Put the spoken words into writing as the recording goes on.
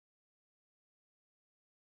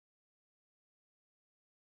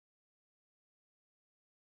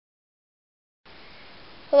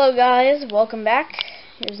Hello guys, welcome back.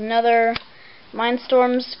 Here's another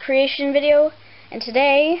Mindstorms creation video, and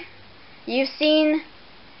today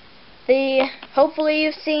hopefully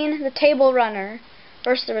you've seen the table runner.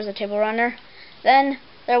 First there was a table runner, then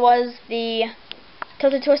there was the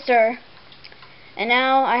tilted twister, and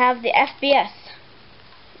now I have the FBS,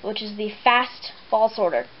 which is the fast ball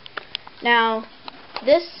sorter. Now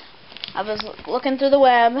I was looking through the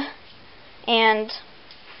web and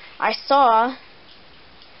I saw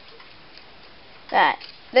that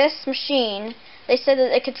this machine, they said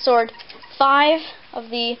that it could sort 5 of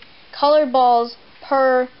the colored balls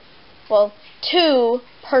per, 2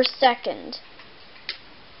 per second,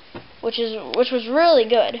 which was really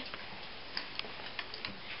good.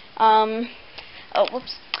 And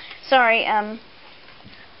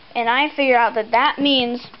I figured out that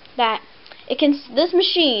means that this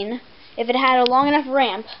machine, if it had a long enough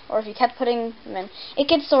ramp, or if you kept putting them in, it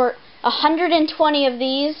could sort 120 of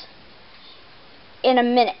these in a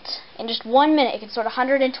minute. In just 1 minute, it can sort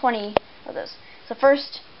 120 of those. So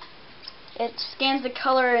first, it scans the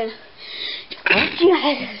color and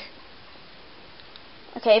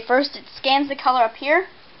first it scans the color up here,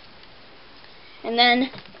 and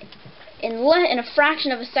then in a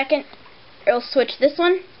fraction of a second, it'll switch this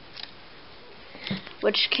one,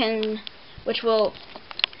 which will.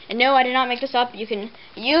 And no, I did not make this up. You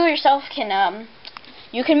yourself can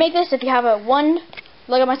make this if you have a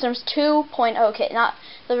LEGO Mindstorms 2.0 kit, not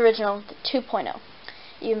the original, the 2.0.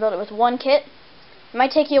 You can build it with one kit. It might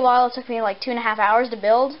take you a while. It took me like 2.5 hours to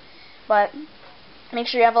build, but make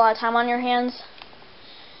sure you have a lot of time on your hands.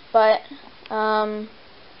 But I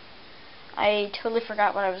totally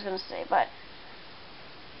forgot what I was going to say, but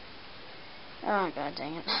oh god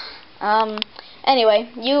dang it. Anyway,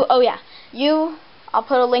 I'll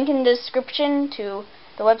put a link in the description to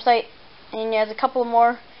the website, and he has a couple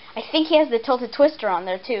more. I think he has the tilted twister on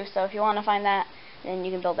there too, so if you want to find that, then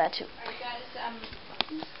you can build that too.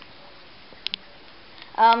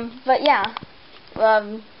 Alright guys,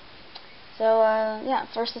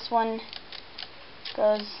 first this one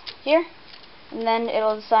goes here, and then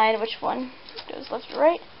it'll decide which one goes left or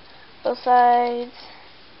right, both sides.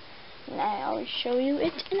 Now I'll show you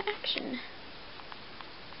it in action.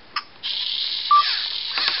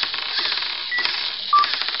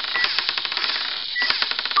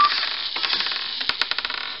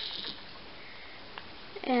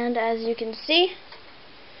 And as you can see,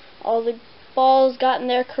 all the balls got in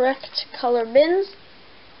their correct color bins.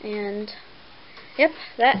 And yep,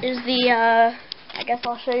 that is the I guess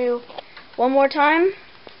I'll show you one more time,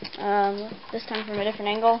 this time from a different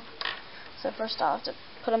angle. So first I'll have to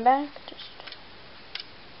put them back.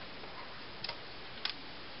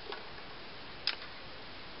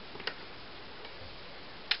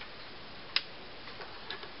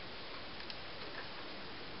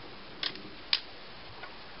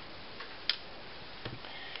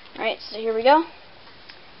 Alright, so here we go.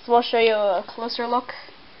 So I'll show you a closer look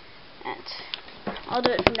at. I'll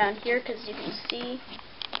do it from down here because you can see.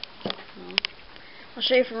 I'll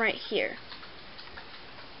show you from right here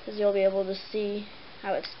because you'll be able to see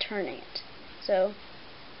how it's turning it. So,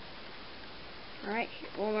 alright,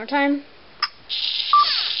 one more time.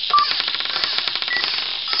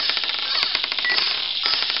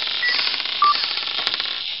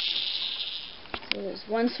 So there's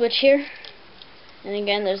one switch here. And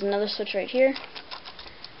again, there's another switch right here.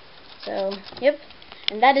 So, yep.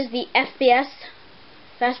 And that is the FBS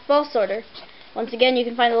Fast Ball Sorter. Once again, you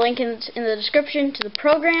can find the link in the description to the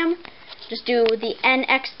program. Just do the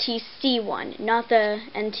NXTC one, not the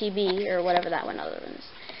NTB or whatever that one other one is.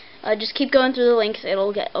 Just keep going through the links.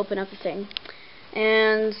 It'll open up the thing.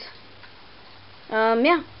 And,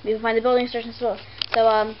 you can find the building instructions as well. So,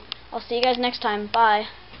 I'll see you guys next time. Bye.